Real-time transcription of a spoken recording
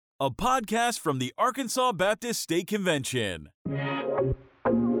a podcast from the Arkansas Baptist State Convention.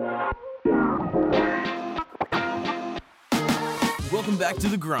 Welcome back to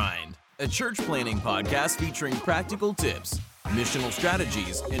The Grind, a church planning podcast featuring practical tips, missional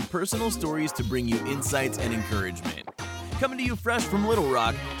strategies, and personal stories to bring you insights and encouragement. Coming to you fresh from Little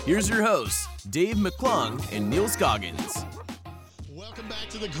Rock, here's your hosts, Dave McClung and Neal Scoggins. Welcome back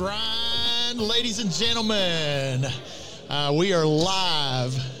to The Grind, ladies and gentlemen. We are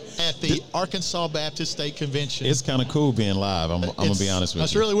live at the Arkansas Baptist State Convention. It's kind of cool being live. I'm going to be honest with you.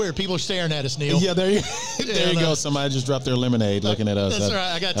 That's really weird. People are staring at us, Neal. Yeah, there you go. Somebody just dropped their lemonade looking at us. That's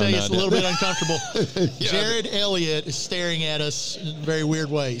right. I got to tell you, it's a little bit uncomfortable. Yeah. Jared Elliott is staring at us in very weird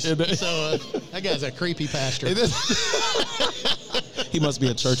ways. So that guy's a creepy pastor. He must be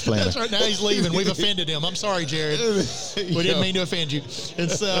a church planner. That's right. Now he's leaving. We've offended him. I'm sorry, Jared. We didn't mean to offend you. And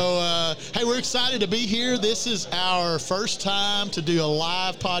so, hey, we're excited to be here. This is our first time to do a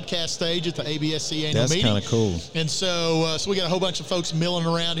live podcast stage at the ABSC annual meeting. That's kind of cool. And so we got a whole bunch of folks milling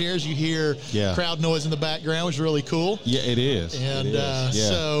around here, as you hear crowd noise in the background, which is really cool. Yeah, it is. And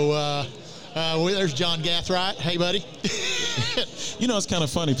there's John Gathright. Hey, buddy. You know, it's kind of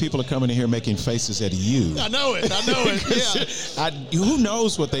funny. People are coming in here making faces at you. I know it. Yeah. Who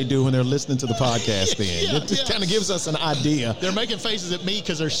knows what they do when they're listening to the podcast then? It kind of gives us an idea. They're making faces at me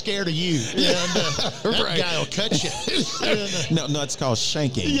because they're scared of you. And that guy will cut you. No, it's called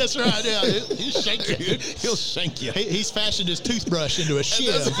shanking. Yes, right. Yeah, he'll shank you. He'll shank you. He's fashioned his toothbrush into a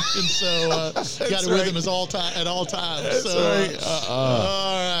shiv, and so got it with him at all times. That's right.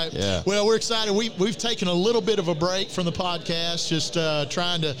 All right. Yeah. Well, we're excited. We've taken a little bit of a break from the podcast, just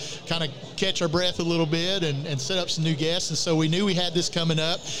trying to kind of catch our breath a little bit and set up some new guests. And so we knew we had this coming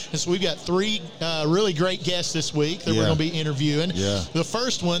up. And so we've got three really great guests this week that we're going to be interviewing. Yeah. The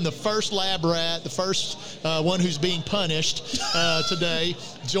first one, the first lab rat, the first one who's being punished today,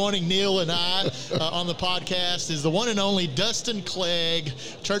 joining Neal and I on the podcast is the one and only Dustin Clegg,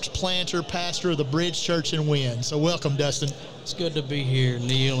 church planter, pastor of the Bridge Church in Wynne. So welcome, Dustin. It's good to be here,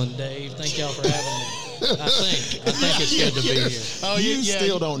 Neal and Dave. Thank y'all for having me. I think it's good to be here. Oh, you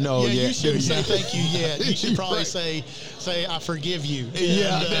still don't know yet. You shouldn't say thank you yet. You should probably say I forgive you. And,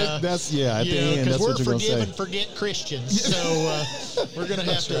 at the end, that's what you're going to say. Because we're forgive and forget Christians. So we're going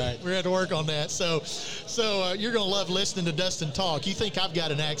to have to work on that. So you're going to love listening to Dustin talk. You think I've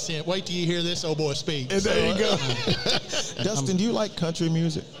got an accent. Wait till you hear this old boy speak. And there you go. Dustin, do you like country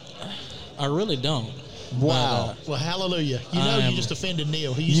music? I really don't. Wow. Well, hallelujah. You just offended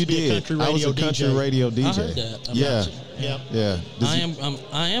Neal. He used to be a country radio DJ. I was a country radio DJ. I heard that. Yeah.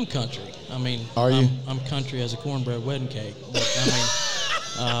 I am country. I mean, are you? I'm country as a cornbread wedding cake. But,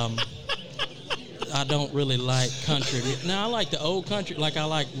 I mean, I don't really like country. Now, I like the old country. Like, I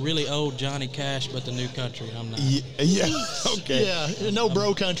like really old Johnny Cash, but the new country, I'm not. Yeah. Okay. Yeah. No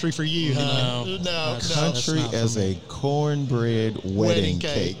bro country for you, huh? No. Country as a cornbread wedding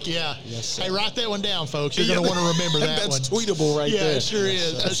cake. Yeah. Yes, hey, write that one down, folks. You're going to want to remember that one. That's tweetable right there. Yeah, it sure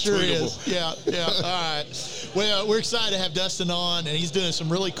is. That sure is. Yeah. All right. Well, we're excited to have Dustin on, and he's doing some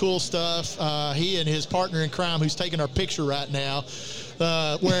really cool stuff. He and his partner in crime, who's taking our picture right now,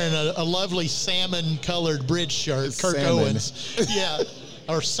 wearing a lovely salmon-colored bridge shirt, Kirk Owens. Yeah,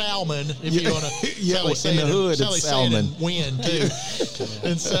 or salmon, if you want to. In the hood, it's salmon. Wynne, too.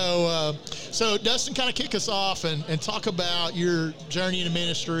 And so Dustin, kind of kick us off and talk about your journey into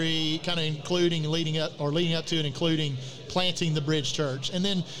ministry, kind of leading up to and including planting the Bridge Church, and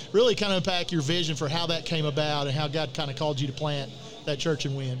then really kind of unpack your vision for how that came about and how God kind of called you to plant that church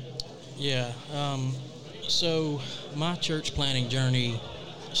in Wynne. Yeah. So my church planting journey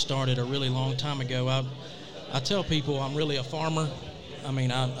started a really long time ago. I tell people I'm really a farmer. I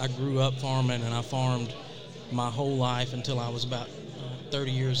mean, I grew up farming, and I farmed my whole life until I was about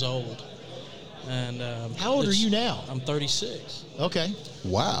 30 years old. And how old are you now? I'm 36. Okay.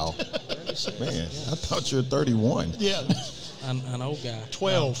 Wow. 36. Man, I thought you were 31. Yeah. I'm an old guy.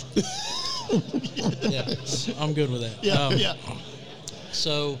 12. Yeah, I'm good with that. Yeah.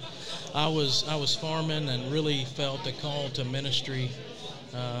 So I was farming and really felt a call to ministry,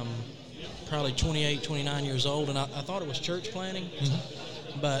 probably 28, 29 years old, and I thought it was church planting.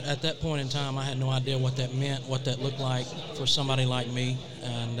 Mm-hmm. But at that point in time, I had no idea what that meant, what that looked like for somebody like me,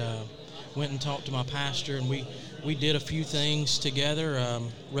 and went and talked to my pastor, and we did a few things together,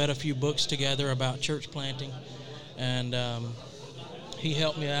 read a few books together about church planting, and he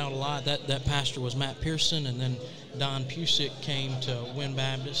helped me out a lot. That pastor was Matt Pearson, and then Don Pusick came to Wynne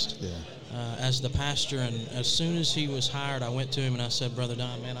Baptist as the pastor, and as soon as he was hired, I went to him and I said, Brother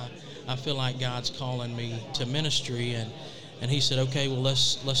Don, man, I feel like God's calling me to ministry, and he said, okay, well,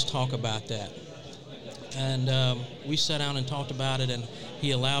 let's talk about that. And we sat down and talked about it, and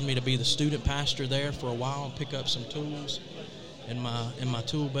he allowed me to be the student pastor there for a while and pick up some tools in my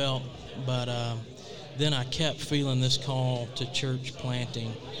tool belt. But then I kept feeling this call to church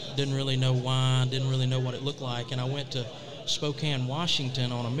planting. Didn't really know why, didn't really know what it looked like. And I went to Spokane,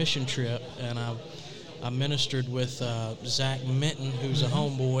 Washington on a mission trip, and I ministered with Zach Minton, who's a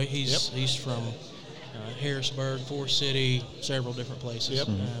homeboy. He's from Harrisburg, Forest City, several different places. Yep.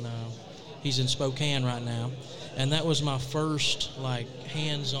 And he's in Spokane right now. And that was my first,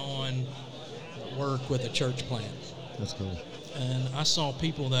 hands-on work with a church plant. That's cool. And I saw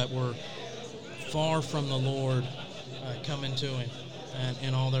people that were far from the Lord coming to Him and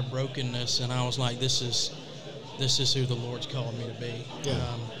in all their brokenness. And I was like, this is who the Lord's called me to be.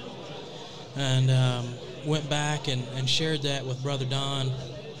 Yeah. Went back and shared that with Brother Don.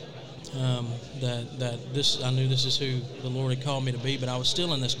 I knew this is who the Lord had called me to be, but I was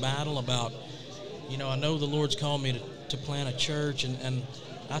still in this battle about, I know the Lord's called me to plant a church, and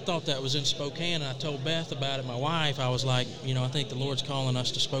I thought that was in Spokane, and I told Beth about it, my wife. I was like, I think the Lord's calling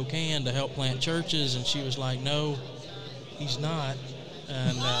us to Spokane to help plant churches, and she was like, no, He's not.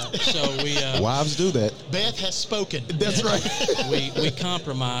 And so we... Wives do that. Beth has spoken. That's right. We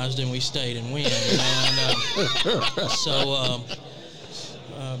compromised, and we stayed and Wynne.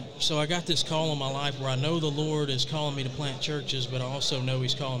 So I got this call in my life where I know the Lord is calling me to plant churches, but I also know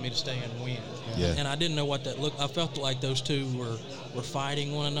He's calling me to stay and Wynne. Yeah. And I didn't know what that looked. I felt like those two were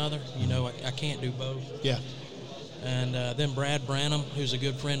fighting one another. I can't do both. Yeah. And then Brad Branham, who's a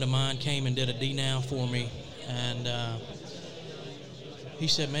good friend of mine, came and did a D-Now for me. And he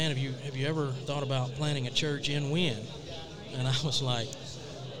said, man, have you ever thought about planting a church in Wynne? And I was like,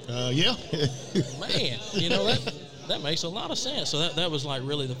 yeah. Man, that makes a lot of sense. So that was like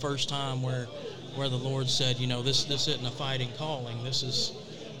really the first time where the Lord said, this isn't a fighting calling. This is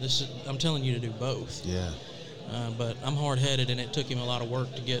I'm telling you to do both. Yeah. But I'm hard-headed, and it took Him a lot of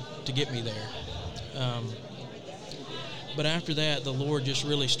work to get me there. But after that, the Lord just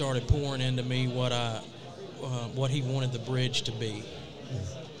really started pouring into me what He wanted the bridge to be.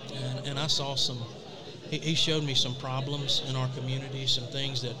 And I saw He showed me some problems in our community, some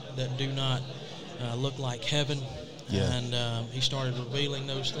things that do not look like heaven. Yeah. And He started revealing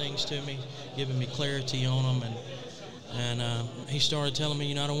those things to me, giving me clarity on them. And He started telling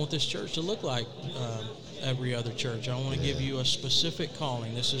me, I don't want this church to look like every other church. I want to give you a specific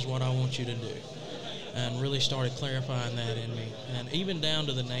calling. This is what I want you to do. And really started clarifying that in me. And even down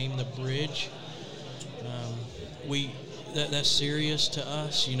to the name, The Bridge, that's serious to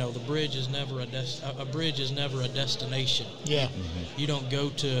us. The bridge is never a bridge is never a destination. Yeah. Mm-hmm. You don't go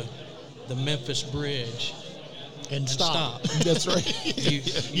to the Memphis Bridge and stop. That's right.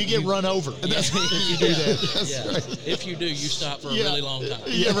 You get run over. Yeah. If you do that. That's right. If you do, you stop for a really long time.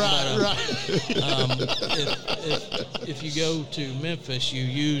 Yeah, right, If you go to Memphis, you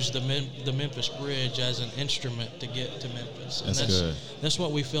use the Memphis Bridge as an instrument to get to Memphis. And that's good. That's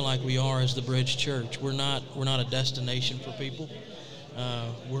what we feel like we are as the Bridge Church. We're not a destination for people.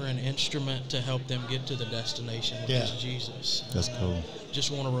 We're an instrument to help them get to the destination, which is Jesus. That's cool.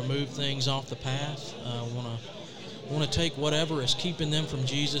 Just want to remove things off the path. Want to take whatever is keeping them from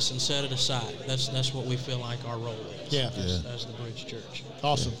Jesus and set it aside. That's what we feel like our role is. As the Bridge Church.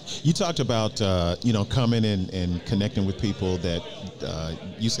 Awesome. You talked about coming in and connecting with people that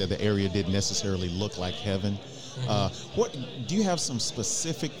you said the area didn't necessarily look like heaven. What do you have some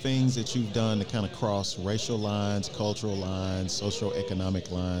specific things that you've done to kind of cross racial lines, cultural lines, socioeconomic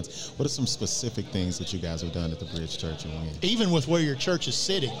lines? What are some specific things that you guys have done at the Bridge Church in Wynne? Even with where your church is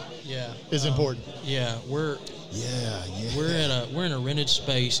sitting, is important. Yeah, we're in a rented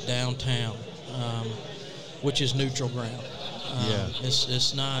space downtown, which is neutral ground.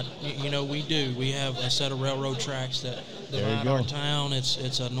 It's not. We have a set of railroad tracks that divide our town.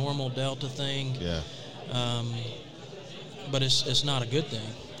 It's a normal Delta thing. Yeah. But it's not a good thing.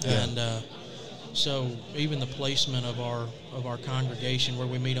 Yeah. And so even the placement of our congregation where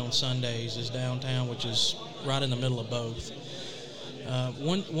we meet on Sundays is downtown, which is right in the middle of both.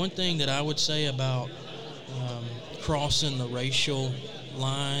 One thing that I would say about crossing the racial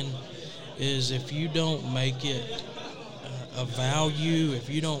line is if you don't make it a value, if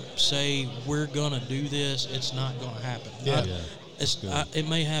you don't say we're going to do this, it's not going to happen. It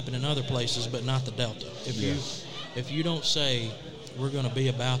may happen in other places, but not the Delta. If you don't say we're going to be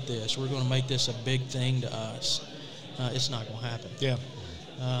about this, we're going to make this a big thing to us, it's not going to happen. Yeah.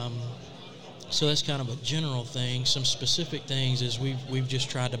 So that's kind of a general thing. Some specific things is we've just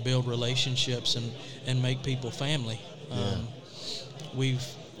tried to build relationships and make people family. We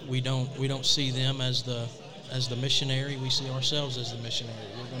don't see them as the missionary. We see ourselves as the missionary.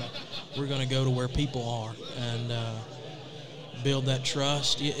 We're gonna go to where people are, and build that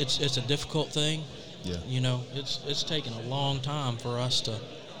trust. It's a difficult thing. Yeah. You know, it's taken a long time for us to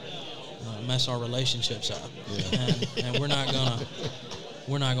mess our relationships up. Yeah. And we're not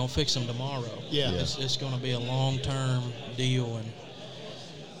gonna fix them tomorrow. Yeah. It's gonna be a long-term deal.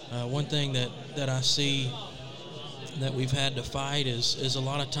 And one thing that I see that we've had to fight is a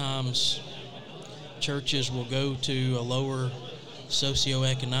lot of times churches will go to a lower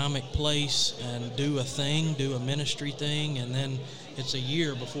socioeconomic place and do a ministry thing, and then it's a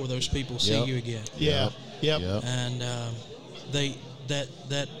year before those people see you again. Yep. And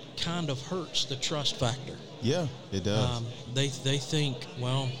that kind of hurts the trust factor. Yeah, it does. They think,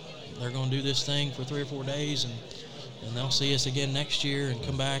 well, they're going to do this thing for 3 or 4 days, and they'll see us again next year and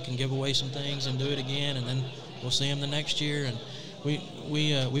come back and give away some things and do it again, and then we'll see them the next year. And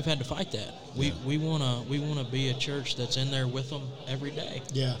we've had to fight that. We wanna be a church that's in there with them every day.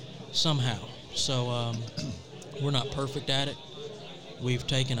 Yeah. Somehow. So we're not perfect at it. We've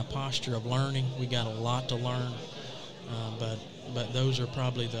taken a posture of learning. We got a lot to learn, but those are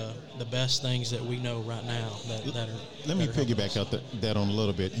probably the best things that we know right now that are. Let me piggyback out that on a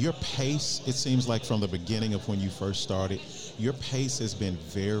little bit. Your pace, it seems like from the beginning of when you first started, your pace has been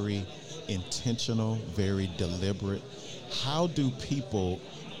very intentional, very deliberate. How do people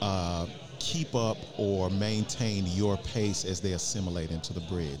keep up or maintain your pace as they assimilate into the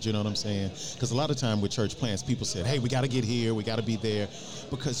bridge? You know what I'm saying? Because a lot of time with church plants, people said, hey, we got to get here, we got to be there.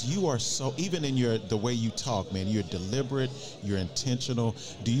 Because you are so, even in the way you talk, man, you're deliberate, you're intentional.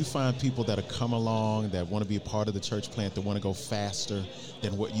 Do you find people that have come along that want to be a part of the church plant, that want to go faster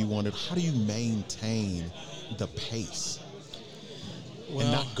than what you wanted? How do you maintain the pace? Well,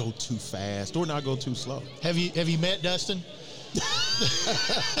 and not go too fast or not go too slow? Have you met Dustin?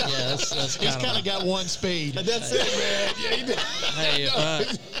 Yeah, that's He's kind of got one speed. That's it, man. Yeah, he did. Hey,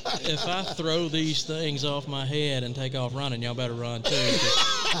 if I throw these things off my head and take off running, y'all better run too.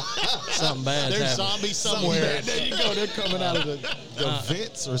 Something bad's There's happening. zombies somewhere. There you go. They're coming out of the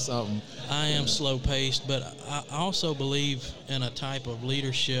vents or something. I am slow paced, but I also believe in a type of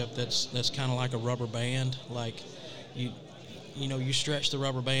leadership that's kind of like a rubber band. Like you stretch the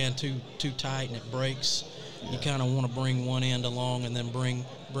rubber band too tight and it breaks. Yeah. You kind of want to bring one end along and then bring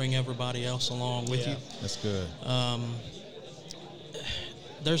everybody else along with you. That's good.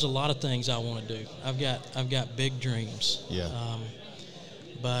 There's a lot of things I want to do. I've got big dreams. Yeah.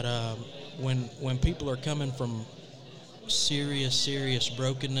 But when people are coming from serious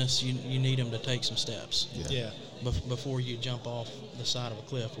brokenness, you need them to take some steps. Yeah. Before you jump off the side of a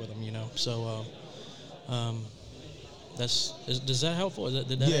cliff with them, So. Does that helpful?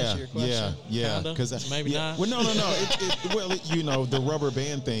 Did that answer your question? Yeah. Because maybe not. Well, no. The rubber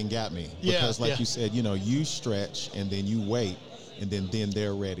band thing got me because, you said, you stretch and then you wait, and then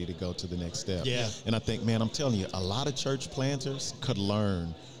they're ready to go to the next step. Yeah. And I think, man, I'm telling you, a lot of church planters could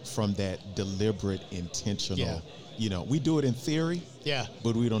learn from that deliberate, intentional. Yeah. We do it in theory. Yeah.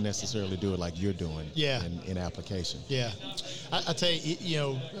 But we don't necessarily do it like you're doing. Yeah. In application. Yeah. I tell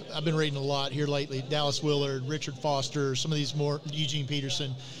you, I've been reading a lot here lately. Dallas Willard, Richard Foster, some of these more, Eugene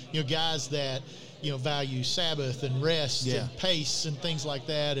Peterson, guys that, value Sabbath and rest and pace and things like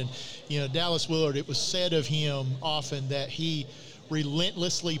that. And, Dallas Willard, it was said of him often that he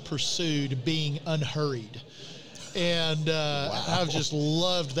relentlessly pursued being unhurried. And wow. I've just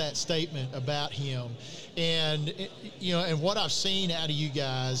loved that statement about him. And, and what I've seen out of you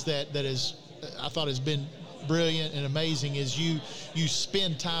guys that is, I thought has been brilliant and amazing is you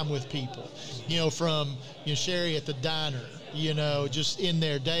spend time with people, from, Sherry at the diner, just in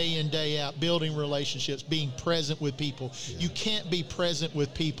there day in, day out, building relationships, being present with people. Yeah. You can't be present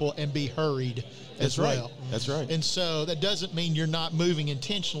with people and be hurried as well. That's right. And so that doesn't mean you're not moving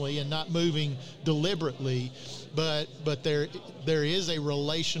intentionally and not moving deliberately, but there is a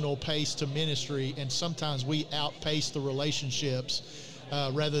relational pace to ministry, and sometimes we outpace the relationships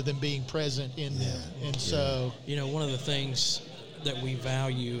rather than being present in them. And so, one of the things that we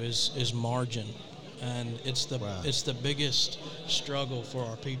value is margin, and it's the biggest struggle for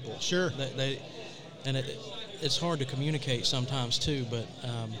our people. Sure. It's hard to communicate sometimes too, but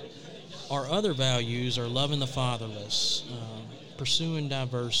our other values are loving the fatherless, pursuing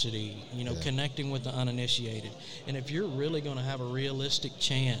diversity, connecting with the uninitiated. And if you're really going to have a realistic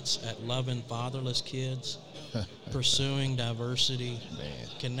chance at loving fatherless kids, pursuing diversity,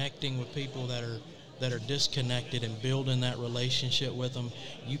 connecting with people that are disconnected and building that relationship with them,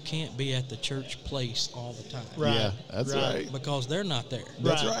 you can't be at the church place all the time. Right. Yeah, that's right. Because they're not there.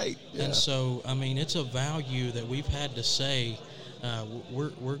 That's right. Yeah. And so, it's a value that we've had to say,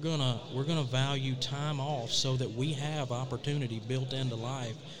 we're gonna value time off so that we have opportunity built into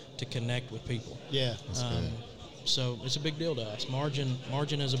life to connect with people. Yeah. So it's a big deal to us.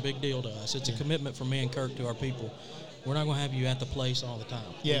 Margin is a big deal to us. It's a commitment from me and Kirk to our people. We're not going to have you at the place all the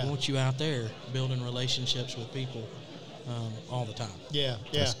time. Yeah. We want you out there building relationships with people all the time. Yeah.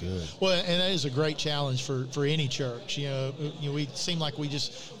 That's good. Well, and that is a great challenge for any church. We seem like we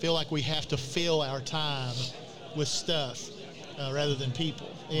just feel like we have to fill our time with stuff rather than people.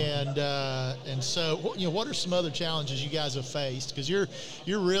 And so, what are some other challenges you guys have faced? Because you're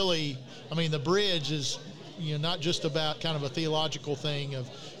really, the bridge is, not just about kind of a theological thing of,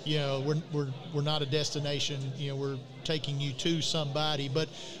 we're not a destination, we're taking you to somebody, but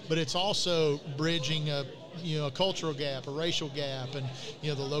it's also bridging a cultural gap, a racial gap, and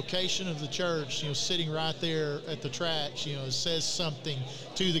the location of the church, sitting right there at the tracks, says something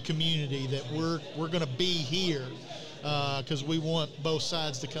to the community that we're going to be here because we want both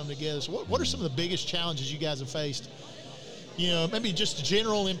sides to come together. So what are some of the biggest challenges you guys have faced? Maybe just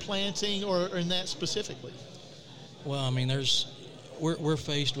general in planting or in that specifically. Well, we're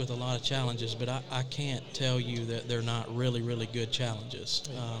faced with a lot of challenges, but I can't tell you that they're not really, really good challenges.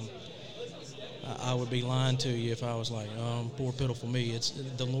 I would be lying to you if I was like, poor pitiful me.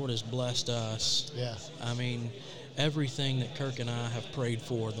 The Lord has blessed us. Yeah. Everything that Kirk and I have prayed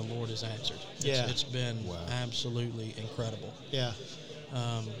for, the Lord has answered. It's been absolutely incredible. Yeah.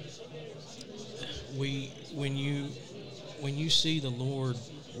 When you see the Lord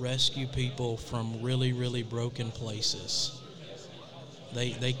rescue people from really, really broken places,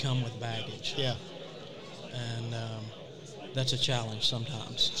 they come with baggage. Yeah. And that's a challenge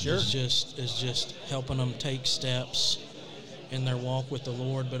sometimes. Sure. It's just helping them take steps in their walk with the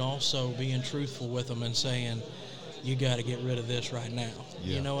Lord, but also being truthful with them and saying, you got to get rid of this right now.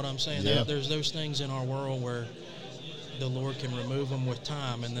 Yeah. You know what I'm saying? Yeah. There's those things in our world where the Lord can remove them with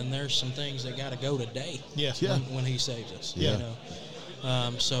time, and then there's some things that got to go today. Yeah. When He saves us. Yeah.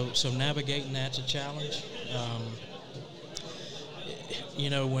 So navigating that's a challenge.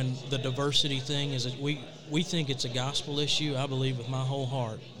 When the diversity thing is, we think it's a gospel issue. I believe with my whole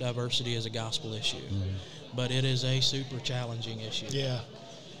heart, diversity is a gospel issue, but it is a super challenging issue. Yeah.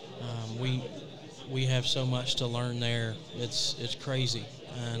 We have so much to learn there. It's crazy,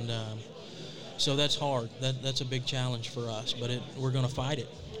 and so that's hard. That's a big challenge for us. But we're going to fight it.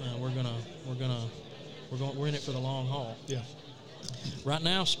 We're in it for the long haul. Yeah. Right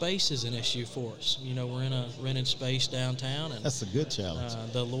now, space is an issue for us. We're in a rented space downtown, and That's a good challenge.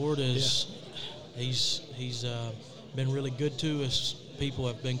 the Lord is, He's been really good to us. People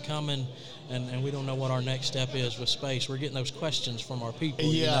have been coming, and we don't know what our next step is with space. We're getting those questions from our people.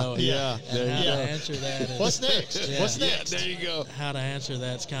 Yeah. And There you how go. to answer that. What's next? Yeah. What's next? There you go. How to answer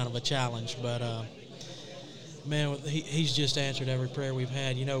that's kind of a challenge, but man, he's just answered every prayer we've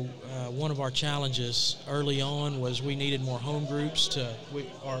had. One of our challenges early on was we needed more home groups.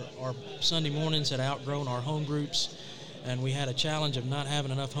 Our Sunday mornings had outgrown our home groups, and we had a challenge of not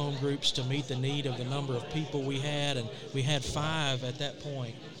having enough home groups to meet the need of the number of people we had, and we had 5 at that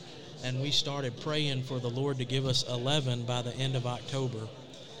point, and we started praying for the Lord to give us 11 by the end of October.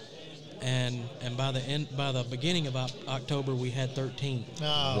 And by the beginning of October, we had 13. Oh,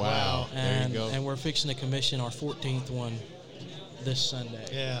 Wow. There you go. And we're fixing to commission our 14th one this Sunday.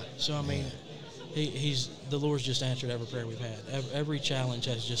 Yeah. So the Lord's just answered every prayer we've had. Every challenge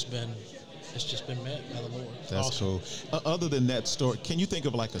has just been met by the Lord. That's Awesome. cool. Other than that story, can you think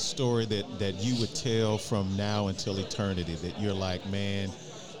of like a story that you would tell from now until eternity that you're like, man,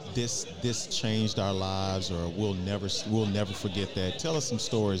 this changed our lives, or we'll never forget that? Tell us some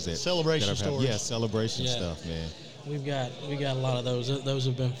stories that Celebration that have happened. stories. Yeah, celebration Yeah. stuff, man. We got a lot of those. Those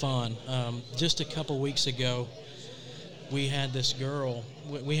have been fun. Just a couple weeks ago, we had this girl.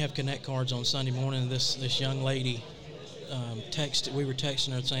 We have Connect cards on Sunday morning. This young lady we were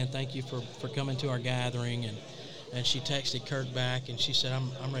texting her saying thank you for coming to our gathering, and she texted Kirk back, and she said,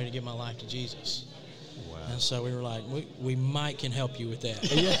 I'm ready to give my life to Jesus. Wow. And so we were like, we might can help you with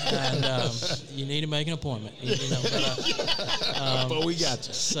that. And you need to make an appointment. But we got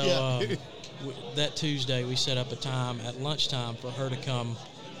you. So that Tuesday, we set up a time at lunchtime for her to come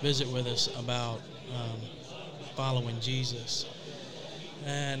visit with us about following Jesus.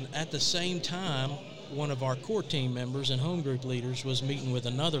 And at the same time, one of our core team members and home group leaders was meeting with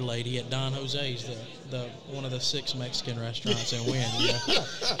another lady at Don Jose's, the one of the 6 Mexican restaurants in Wynne.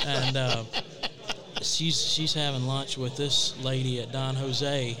 And she's having lunch with this lady at Don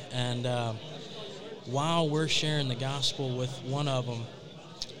Jose, and while we're sharing the gospel with one of them,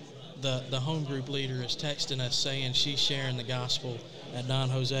 the home group leader is texting us saying she's sharing the gospel at Don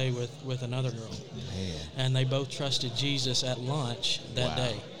Jose with another girl. Man. And they both trusted Jesus at lunch that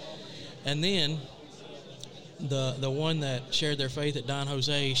day. And then the one that shared their faith at Don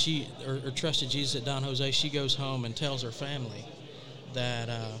Jose, or trusted Jesus at Don Jose, she goes home and tells her family that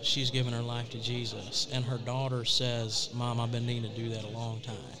she's given her life to Jesus. And her daughter says, Mom, I've been needing to do that a long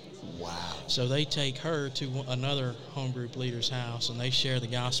time. Wow. So they take her to another home group leader's house, and they share the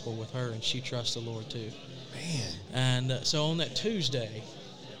gospel with her, and she trusts the Lord too. Man. And so on that Tuesday,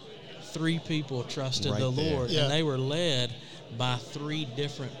 3 people trusted the there. Lord, Yeah. and they were led by 3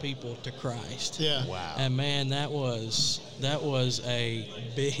 different people to Christ. Yeah. Wow. And man, that was a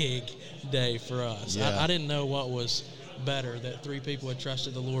big day for us. Yeah. I didn't know what was better, that 3 people had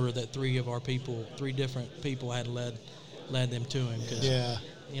trusted the Lord, or that 3 different people had led them to Him. 'Cause, Yeah.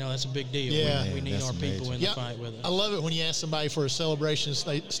 that's a big deal. Yeah. We need that's our people amazing. in the fight with I us. love it when you ask somebody for a celebration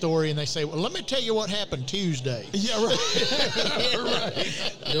story and they say, well, let me tell you what happened Tuesday. Yeah, right.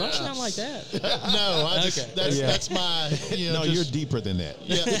 Right. Do I sound like that? No, Okay. That's my, No, you're deeper than that.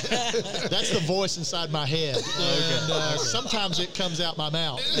 yeah, that's the voice inside my head. And sometimes it comes out my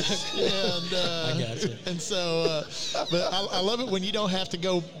mouth. And, I got you. And so, but I love it when you don't have to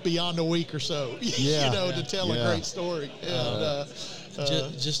go beyond a week or so, Yeah. to tell a great story. And,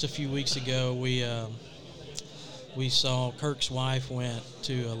 Just a few weeks ago, we saw Kirk's wife went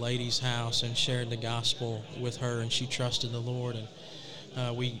to a lady's house and shared the gospel with her, and she trusted the Lord. And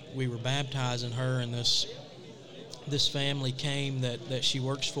we were baptizing her, and this family came that she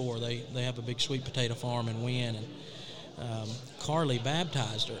works for. They have a big sweet potato farm in Wynne, and Carly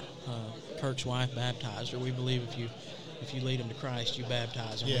baptized her. Kirk's wife baptized her. We believe if you lead them to Christ, you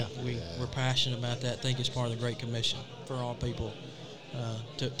baptize them. Yeah. We're passionate about that. I think it's part of the Great Commission for all people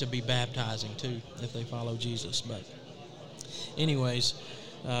to be baptizing too, if they follow Jesus. But anyways,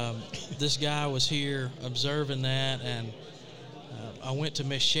 this guy was here observing that, and I went to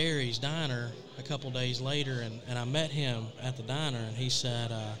Miss Sherry's diner a couple days later, and I met him at the diner, and he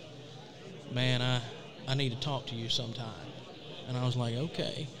said, man, I need to talk to you sometime. And I was like,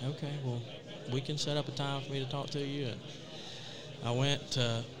 okay, well, we can set up a time for me to talk to you. And I went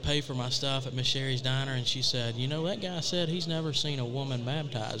to pay for my stuff at Miss Sherry's diner, and she said, that guy said he's never seen a woman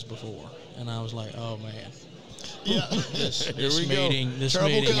baptized before. And I was like, oh, man. yeah. This we go. meeting is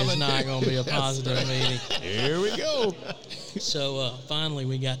coming. not going to be a positive meeting. Here we go. So finally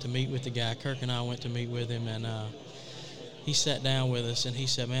we got to meet with the guy. Kirk and I went to meet with him, and he sat down with us, and he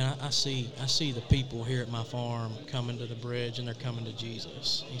said, man, I see the people here at my farm coming to the bridge, and they're coming to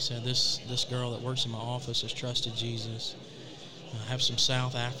Jesus. He said, this girl that works in my office has trusted Jesus. I have some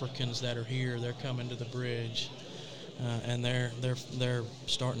South Africans that are here. They're coming to the bridge, and they're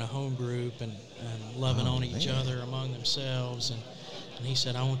starting a home group and loving on each other among themselves. And he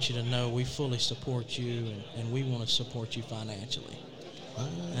said, I want you to know we fully support you, and we want to support you financially.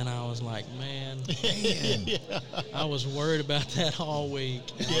 And I was like, man. I was worried about that all week.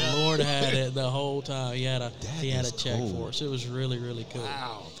 And the Lord had it the whole time. He had a check for us. It was really, really cool.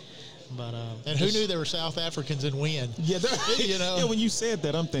 Wow. But And who knew there were South Africans in Wynne? Yeah, yeah. When you said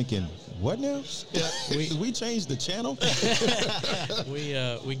that, I'm thinking, what now? Yeah. We changed the channel.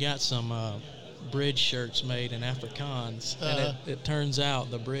 we got some bridge shirts made in Afrikaans, and it turns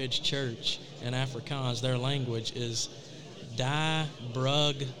out the bridge church in Afrikaans, their language is Die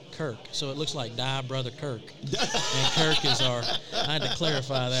Brug Kirk. So it looks like Die Brother Kirk. And Kirk is I had to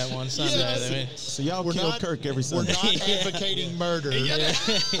clarify that one Sunday. Yes. So y'all kill Kirk every Sunday. We're not advocating murder,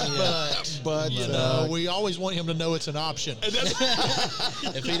 but we always want him to know it's an option.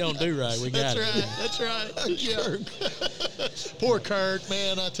 If he don't do right, we got it. That's right. Yeah. Poor Kirk,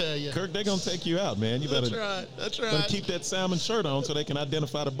 man, I tell you. Kirk, they're gonna take you out, man. You better. That's Better right. keep that Simon shirt on so they can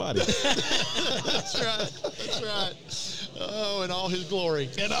identify the body. That's right. Oh, in all his glory.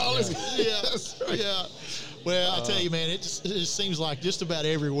 In all his yeah. Well, I tell you, man, it just seems like just about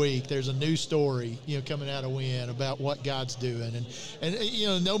every week there's a new story, coming out of Wynne about what God's doing,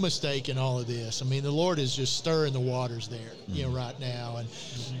 and no mistake in all of this. I mean, the Lord is just stirring the waters there, right now,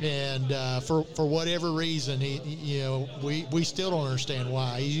 and for whatever reason, we still don't understand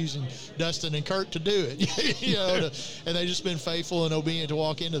why He's using Dustin and Kurt to do it, and they've just been faithful and obedient to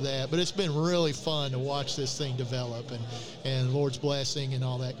walk into that. But it's been really fun to watch this thing develop, and Lord's blessing and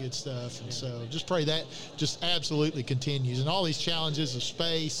all that good stuff. And so just pray that just absolutely continues, and all these challenges of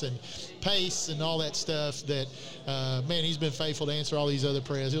space and pace and all that stuff that man, He's been faithful to answer all these other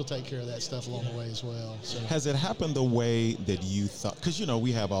prayers. He'll take care of that stuff along the way as well. So. Has it happened the way that you thought? Because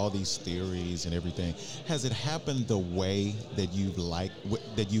we have all these theories and everything. Has it happened the way that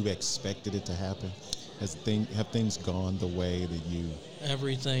you expected it to happen? Have things gone the way that you?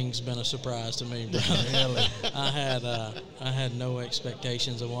 Everything's been a surprise to me, brother. Really? I had no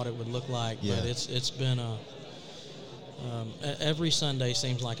expectations of what it would look like, but it's been every Sunday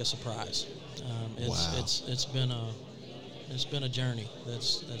seems like a surprise. It's been a journey.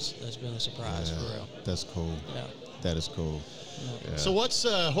 That's been a surprise for real. That's cool. Yeah. That is cool. Yeah. So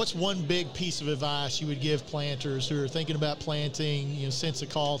what's one big piece of advice you would give planters who are thinking about planting, sense a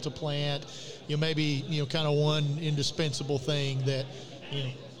call to plant, maybe, kind of one indispensable thing that,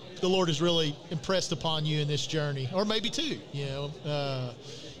 the Lord has really impressed upon you in this journey, or maybe two,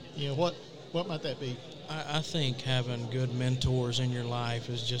 what might that be? I think having good mentors in your life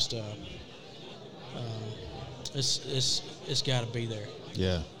is just it's got to be there.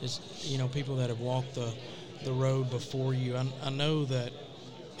 Yeah. It's people that have walked the road before you. I know that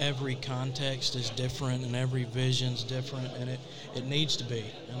every context is different and every vision's different, and it needs to be.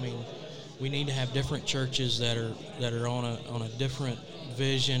 I mean, we need to have different churches that are on a different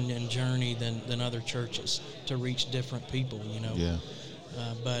vision and journey than other churches to reach different people. Yeah.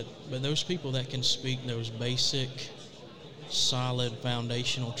 But those people that can speak those basic, solid,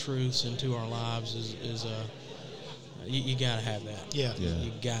 foundational truths into our lives is you got to have that. Yeah.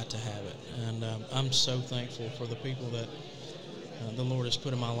 You got to have it. And I'm so thankful for the people that the Lord has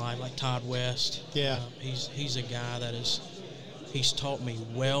put in my life, like Todd West. Yeah. He's a guy that he's taught me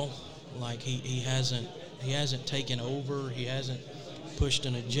well. Like he hasn't taken over. He hasn't pushed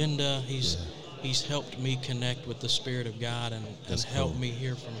an agenda. He's helped me connect with the Spirit of God and helped me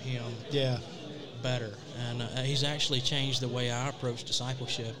hear from Him. Yeah. Better. And he's actually changed the way I approach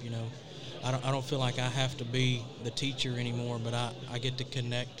discipleship. I don't feel like I have to be the teacher anymore, but I get to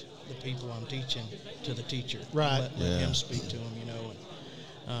connect the people I'm teaching to the teacher. Right. Let him speak to them.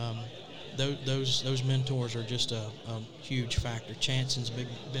 Those mentors are just a huge factor. Chanson's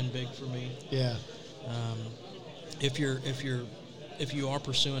been big for me. Yeah. If you are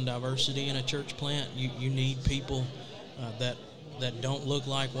pursuing diversity in a church plant, you need people that don't look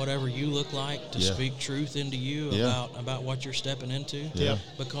like whatever you look like to speak truth into you about what you're stepping into. Yeah.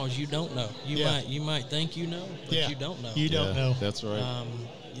 Because you don't know. You might think you know, but you don't know. You don't know. That's right.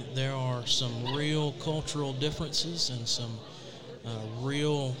 There are some real cultural differences and some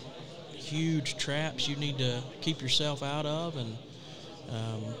real huge traps you need to keep yourself out of, and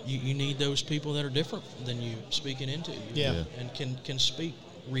you need those people that are different than you speaking into you, and can speak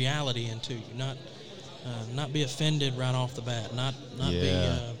reality into you, not be offended right off the bat, not be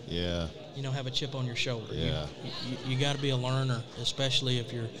have a chip on your shoulder. Yeah. You got to be a learner, especially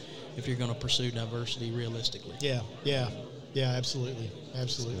if you're going to pursue diversity realistically. Yeah, absolutely.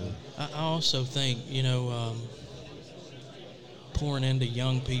 I also think pouring into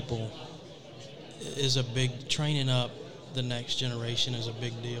young people is a big, training up the next generation is a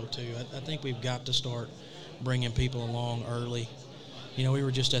big deal too. I think we've got to start bringing people along early. We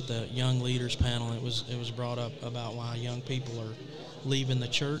were just at the Young Leaders panel. It was brought up about why young people are leaving the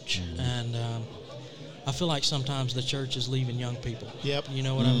church, and I feel like sometimes the church is leaving young people. Yep. You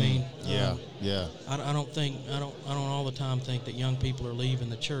know what I mean? Yeah. I don't all the time think that young people are leaving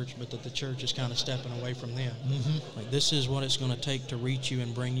the church, but that the church is kind of stepping away from them. Mm-hmm. Like, this is what it's going to take to reach you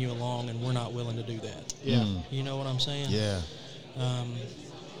and bring you along, and we're not willing to do that. Yeah. You know what I'm saying? Yeah.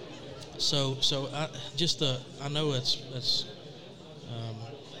 So I know it's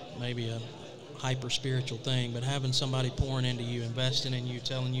maybe a hyper spiritual thing, but having somebody pouring into you, investing in you,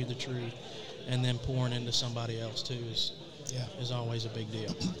 telling you the truth, and then pouring into somebody else too is always a big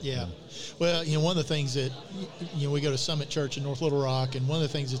deal. Yeah. Well, one of the things that, we go to Summit Church in North Little Rock, and one of the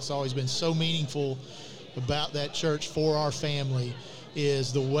things that's always been so meaningful about that church for our family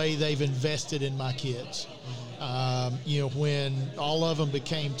is the way they've invested in my kids. When all of them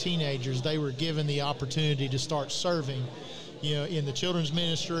became teenagers, they were given the opportunity to start serving, in the children's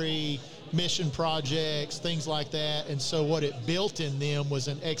ministry, mission projects, things like that. And so what it built in them was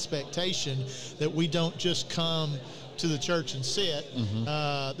an expectation that we don't just come to the church and sit,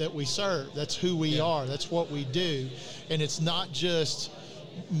 that we serve. That's who we are. That's what we do. And it's not just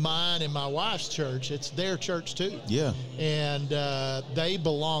mine and my wife's church, it's their church too. Yeah. And they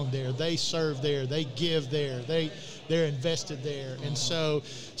belong there. They serve there. They give there. They're invested there. And so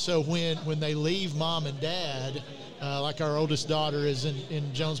when they leave mom and dad, like our oldest daughter is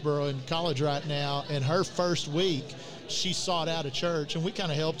in Jonesboro in college right now, and her first week, she sought out a church, and we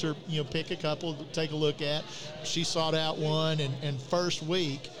kind of helped her, pick a couple to take a look at. She sought out one, and first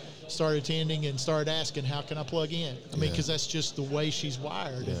week started attending and started asking, how can I plug in? I mean, because that's just the way she's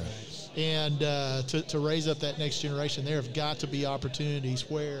wired. Yeah. And to raise up that next generation, there have got to be opportunities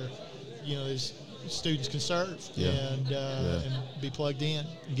where, there's students can serve and be plugged in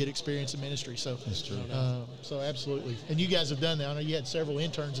and get experience in ministry. So that's true. So absolutely. And you guys have done that. I know you had several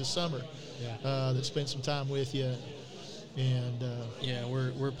interns this summer that spent some time with you. And yeah,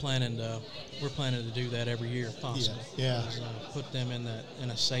 we're planning to do that every year if possible. Yeah. Put them in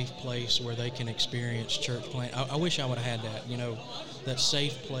a safe place where they can experience church plant. I wish I would have had that, that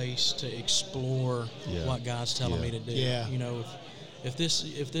safe place to explore what God's telling me to do. Yeah. If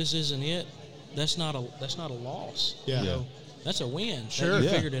this isn't it, that's not a loss. Yeah. That's a win. Sure. You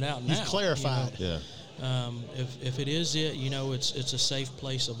figured it out now. You've clarified. Yeah. If it is it, it's a safe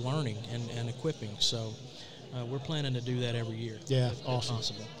place of learning and equipping. So we're planning to do that every year. Yeah, if awesome.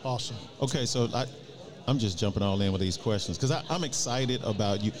 possible. Awesome. Okay, so I'm just jumping all in with these questions because I'm excited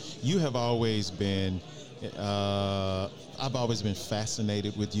about you. You have always been, I've always been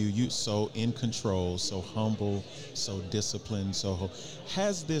fascinated with you. You so in control, so humble, so disciplined. So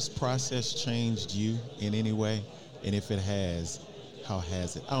has this process changed you in any way? And if it has, how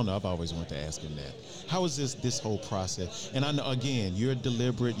has it? I don't know. I've always wanted to ask him that. How is this whole process? And I know, again, you're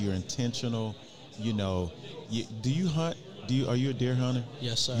deliberate, you're intentional. Do you hunt? Are you a deer hunter?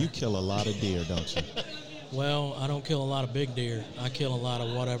 Yes, sir. You kill a lot of deer, don't you? Well, I don't kill a lot of big deer. I kill a lot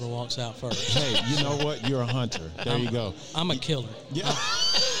of whatever walks out first. Hey, you know what? You're a hunter. There you go. I'm a killer. Yeah.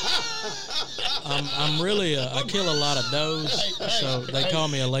 I'm really I kill a lot of does, so they call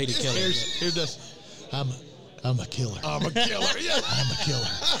me a lady killer. Here's this. I'm a killer. I'm a killer. Yeah. I'm a killer.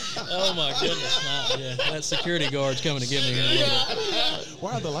 Oh my goodness! That security guard's coming to get me here.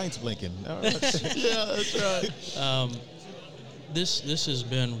 Why are the lights blinking? Yeah, that's right. This has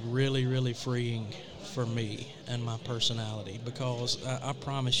been really, really freeing for me and my personality because I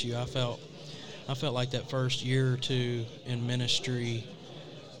promise you, I felt like that first year or two in ministry.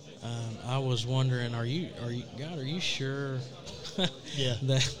 I was wondering, are you God? Are you sure? Yeah.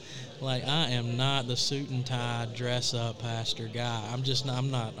 That. Like, I am not the suit and tie, dress up pastor guy.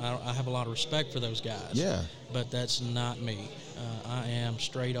 I'm not. I have a lot of respect for those guys. Yeah. But that's not me. I am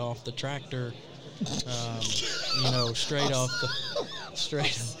straight off the tractor,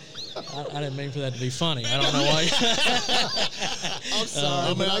 straight. I didn't mean for that to be funny. I don't know why. I'm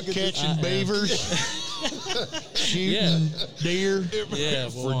sorry. I'm out catching beavers, shooting deer. Yeah,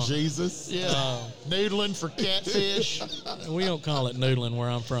 for Jesus. Yeah, noodling for catfish. We don't call it noodling where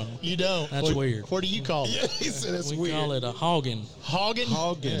I'm from. You don't? That's weird. What do you call it? Yeah, he said it's we weird. call it a hogging. Hogging?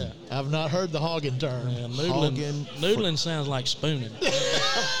 Hogging. Yeah. I've not heard the hogging term. Yeah, Hogging. noodling sounds like spooning.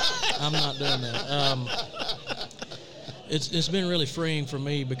 I'm not doing that. It's been really freeing for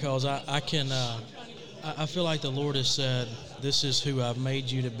me because I feel like the Lord has said, this is who I've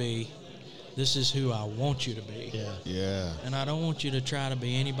made you to be. This is who I want you to be. Yeah. Yeah. And I don't want you to try to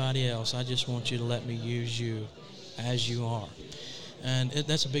be anybody else. I just want you to let me use you as you are. And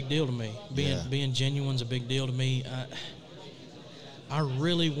that's a big deal to me. Being genuine's a big deal to me. I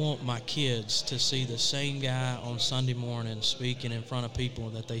really want my kids to see the same guy on Sunday morning speaking in front of people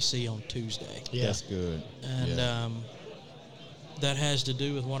that they see on Tuesday. Yeah. That's good. And that has to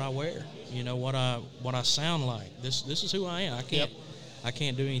do with what I wear. What I sound like. This is who I am. I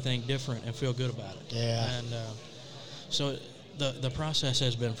can't do anything different and feel good about it. Yeah. And so the process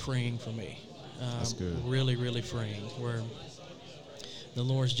has been freeing for me. That's good. Really, really freeing. Where the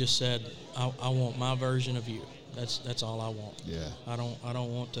Lord's just said, I want my version of you. That's all I want. Yeah. I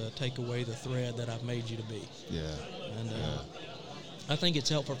don't want to take away the thread that I've made you to be. Yeah. And I think it's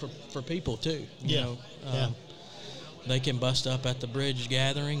helpful for people too. You know, they can bust up at the bridge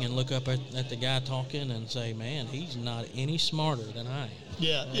gathering and look up at the guy talking and say, man, he's not any smarter than I am.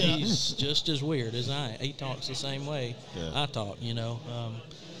 Yeah. He's just as weird as I am. He talks the same way I talk,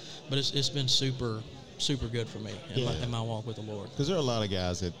 But it's been super, super good for me in my walk with the Lord. Because there are a lot of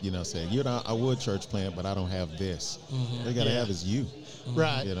guys that, say, I would church plant, but I don't have this. Mm-hmm. They got to have is you. Mm-hmm.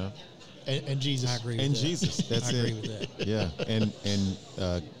 Right. And Jesus. I agree with and that. Jesus. That's I it. agree with that. Yeah. And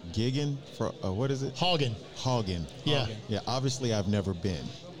gigging for, what is it? Hogging. Hogging. Yeah. Yeah. Obviously, I've never been.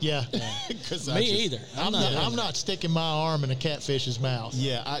 Yeah. Me either. I'm not sticking my arm in a catfish's mouth.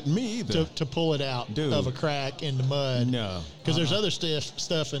 Yeah, me either. To pull it out of a crack in the mud. No. Because there's other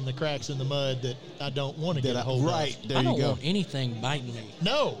stuff in the cracks in the mud that I don't want to get a hold of. Right, there I you don't go. Oh, want anything biting me.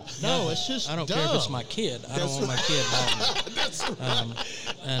 No, it's just I don't dumb. care if it's my kid. I don't want my kid biting me. That's right.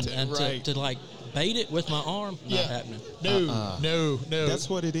 And right. to like bait it with my arm, not happening. No. That's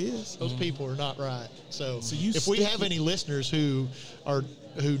what it is. Those people are not right. So you if we have any listeners who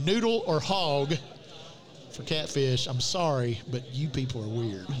noodle or hog for catfish, I'm sorry, but you people are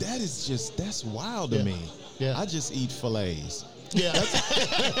weird. That's wild to me. Yeah. I just eat fillets. Yeah,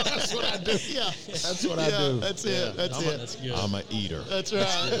 that's what I do. Yeah, That's what I do. That's it. That's it. That's good. I'm an eater. That's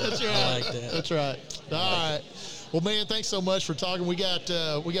right. That's right. I like that. That's right. All right. Well, man, thanks so much for talking. We got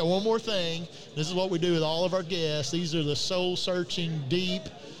one more thing. This is what we do with all of our guests. These are the soul-searching, deep,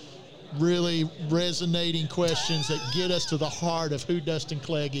 really resonating questions that get us to the heart of who Dustin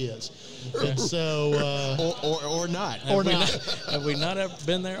Clegg is. And so, or not. Have we not ever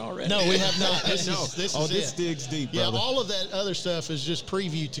been there already? No, we have not. This digs deep, yeah, brother. all of that other stuff is just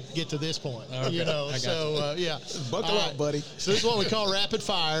preview to get to this point. Okay. You know, so yeah. Buckle up, buddy. So this is what we call rapid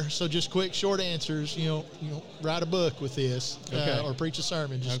fire. So just quick, short answers. You know, write a book with this, or preach a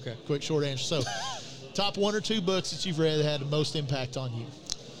sermon. Just quick, short answers. So, top 1 or 2 books that you've read that had the most impact on you.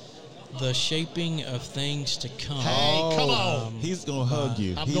 The Shaping of Things to Come. Hey, come on. He's going to hug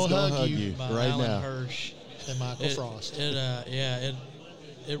you. I'm going to hug you by right Alan now. Hirsch. And Michael Frost. It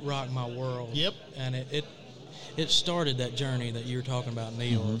rocked my world. Yep. And it started that journey that you're talking about,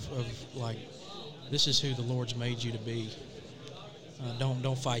 Neal, of like, this is who the Lord's made you to be.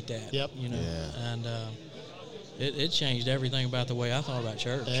 Don't fight that. Yep. You know. Yeah. And it changed everything about the way I thought about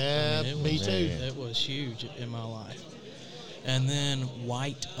church. Me too. It was huge in my life. And then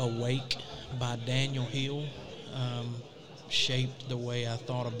White Awake by Daniel Hill shaped the way I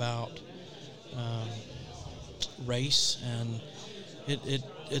thought about race, and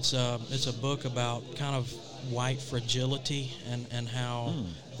it's a book about kind of white fragility and how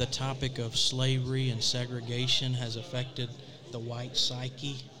the topic of slavery and segregation has affected the white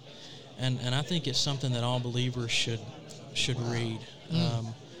psyche, and I think it's something that all believers should read,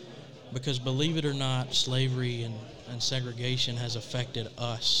 because believe it or not, slavery and segregation has affected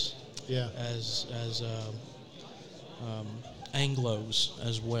us as Anglos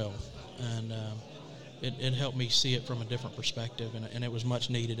as well, and it helped me see it from a different perspective, and it was much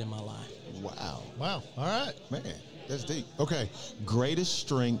needed in my life. Wow. All right. Man, that's deep. Okay. Greatest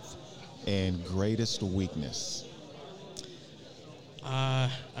strength and greatest weakness.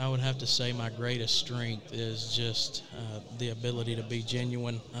 I would have to say my greatest strength is just the ability to be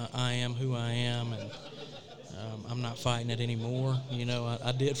genuine. I am who I am, and I'm not fighting it anymore. You know,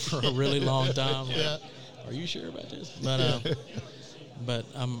 I did for a really long time. Are you sure about this? But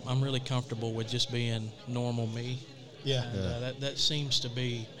I'm really comfortable with just being normal me. Yeah. And that seems to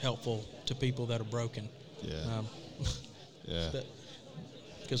be helpful to people that are broken. Yeah.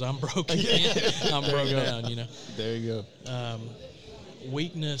 Because I'm broken. I'm broken down, you know. There you go.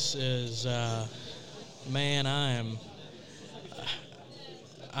 Weakness is, man, I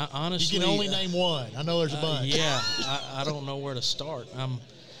honestly... You can only name one. I know there's a bunch. I don't know where to start. I'm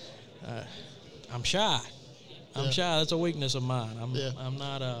shy. I'm shy. That's a weakness of mine. I'm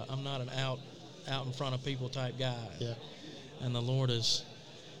not an out in front of people type guy. Yeah. And the Lord has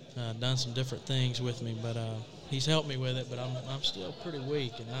done some different things with me, but He's helped me with it. But I'm still pretty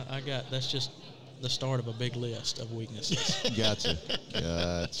weak, and that's just the start of a big list of weaknesses. Gotcha.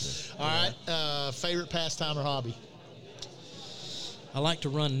 All right. Favorite pastime or hobby? I like to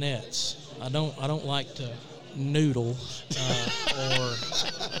run nets. I don't like to noodle or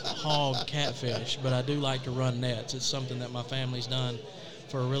hog catfish, but I do like to run nets. It's something that my family's done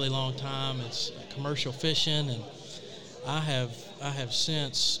for a really long time. It's commercial fishing, and I have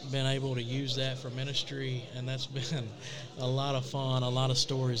since been able to use that for ministry, and that's been a lot of fun. A lot of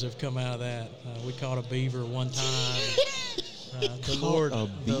stories have come out of that. We caught a beaver one time.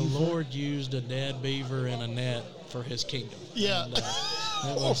 The Lord used a dead beaver in a net for His kingdom. Yeah. And,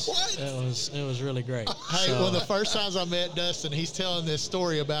 it was really great. Hey, one of the first times I met Dustin, he's telling this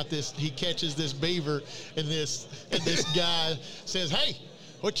story about this. He catches this beaver, and this guy says, "Hey,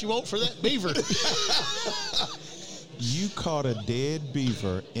 what you want for that beaver?" You caught a dead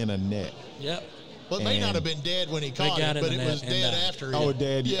beaver in a net. Yep. Well, it may not have been dead when he caught it, but it was dead after. Oh,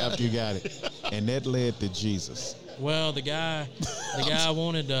 dead after you got it, and that led to Jesus. Well, the guy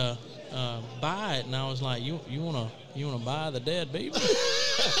wanted to buy it, and I was like, "You wanna buy the dead beaver?"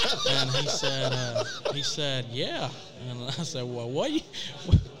 And he said, "Yeah." And I said, "Well, what?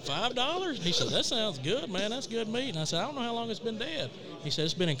 $5?" And he said, "That sounds good, man. That's good meat." And I said, "I don't know how long it's been dead." He said,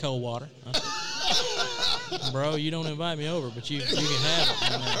 "It's been in cold water." I said, "Bro, you don't invite me over, but you can have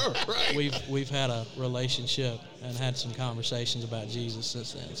it." And, we've had a relationship and had some conversations about Jesus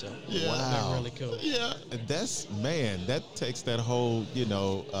since then. So wow, really cool. Yeah, that takes that whole,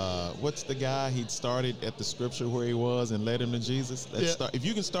 what's the guy he started at the scripture where he was and led him to Jesus. If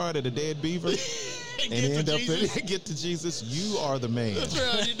you can start at a dead beaver and end up get to Jesus, you are the man. That's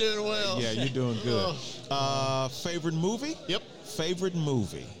right. You're doing well. Yeah, you're doing good. Favorite movie? Yep. Favorite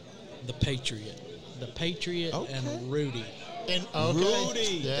movie? The Patriot, and Rudy. And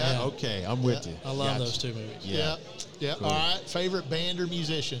Rudy. Yeah. Okay, I'm with you. I love those two movies. Yeah. Cool. All right. Favorite band or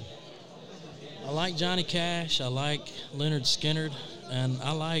musician? I like Johnny Cash. I like Leonard Skinner, and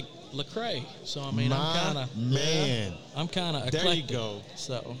I like Lecrae. So I mean, I'm kind of eclectic. There you go.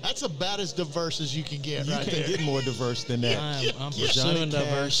 So that's about as diverse as you can get. You right can't there. get more diverse than that. I'm Johnny pursuing Cash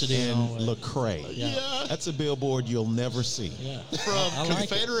diversity and always. Lecrae. Yeah. That's a billboard you'll never see. Yeah. From I like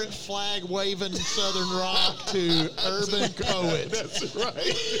Confederate flag waving Southern rock to urban poet. That's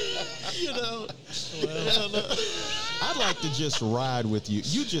right. You know. I'd like to just ride with you.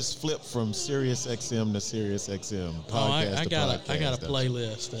 You just flip from Sirius XM to Sirius XM. Podcast I to got podcast, a don't you?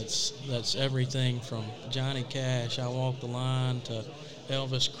 playlist that's everything from Johnny Cash, I Walk the Line, to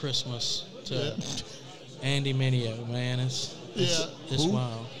Elvis Christmas, to Andy Mineo. Man, it's Who?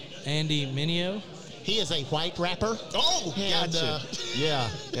 wild. Andy Mineo. He is a white rapper. Oh, And, gotcha. Yeah,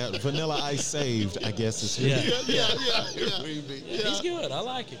 Vanilla Ice saved, I guess it's Yeah. Yeah. He's good. I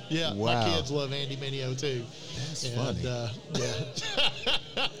like him. Yeah, Wow. my kids love Andy Mineo too. That's funny. Yeah.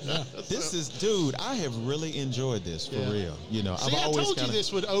 This is, dude, I have really enjoyed this for real. You know, See, I've I always told you kinda,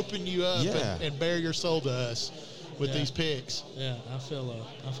 this would open you up Yeah. and bare your soul to us with Yeah. these picks. Yeah, I feel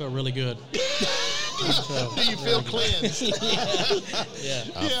really good. Do you feel cleansed? Yeah.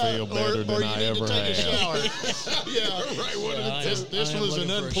 I feel better than or you I need ever to take have. a shower. Yeah, Yeah, This I am was an looking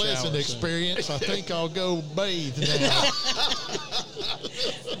for a unpleasant shower soon. experience. I think I'll go bathe now.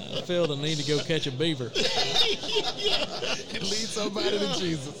 I feel the need to go catch a beaver. Lead somebody to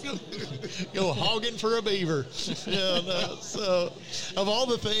Jesus. Go hogging for a beaver. Yeah, no. So, of all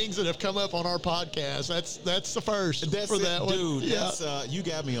the things that have come up on our podcast, that's the first That's for it, that one. dude. Yeah. That's, you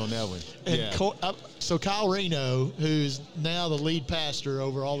got me on that one. And Yeah. so Kyle Reno, who's now the lead pastor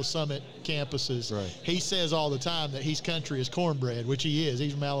over all the Summit campuses, Right. he says all the time that he's country as cornbread, which he is.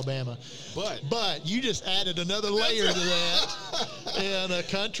 He's from Alabama. But you just added another layer to that. And a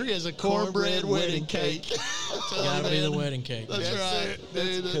country as a cornbread wedding cake. Gotta be the wedding cake. That's right.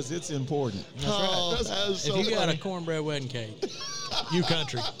 Because it's important. That's right. That was so if you got funny. a cornbread wedding cake, You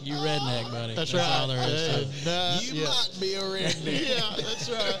country. you redneck, buddy. That's all right. there is to it. You might be a redneck. Yeah, that's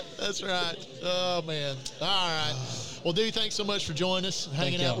right. That's right. Oh, man. All right. Well, dude, thanks so much for joining us,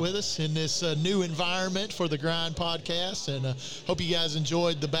 hanging out y'all. with us in this new environment for the Grind podcast. And hope you guys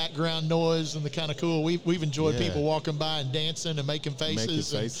enjoyed the background noise and the kind of cool. We've enjoyed Yeah. people walking by and dancing and making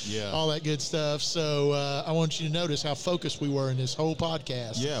faces and all that good stuff. So I want you to notice how focused we were in this whole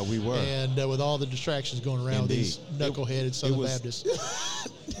podcast. Yeah, we were. And with all the distractions going around with these Indeed. knuckleheaded Southern was- Baptists.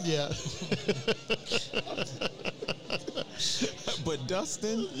 Yeah. But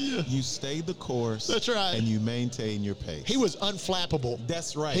Dustin, you stayed the course. That's right. And you maintained your pace. He was unflappable.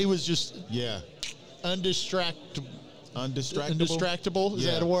 That's right. He was just undistractable. Indistractable. Is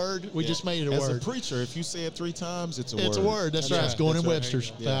that a word? We just made it a word. As a preacher, if you say it 3 times, it's a word. It's a word. That's right. It's going in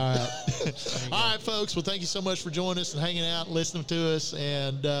Webster's. Yeah. All right. All right, folks. Well, thank you so much for joining us and hanging out and listening to us.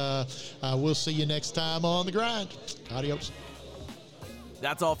 And we'll see you next time on The Grind. Adios.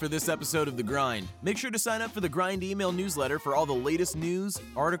 That's all for this episode of The Grind. Make sure to sign up for the Grind email newsletter for all the latest news,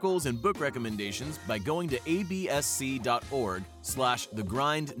 articles, and book recommendations by going to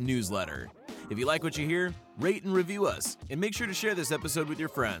absc.org/thegrindnewsletter. If you like what you hear, rate and review us, and make sure to share this episode with your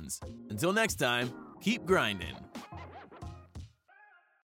friends. Until next time, keep grinding.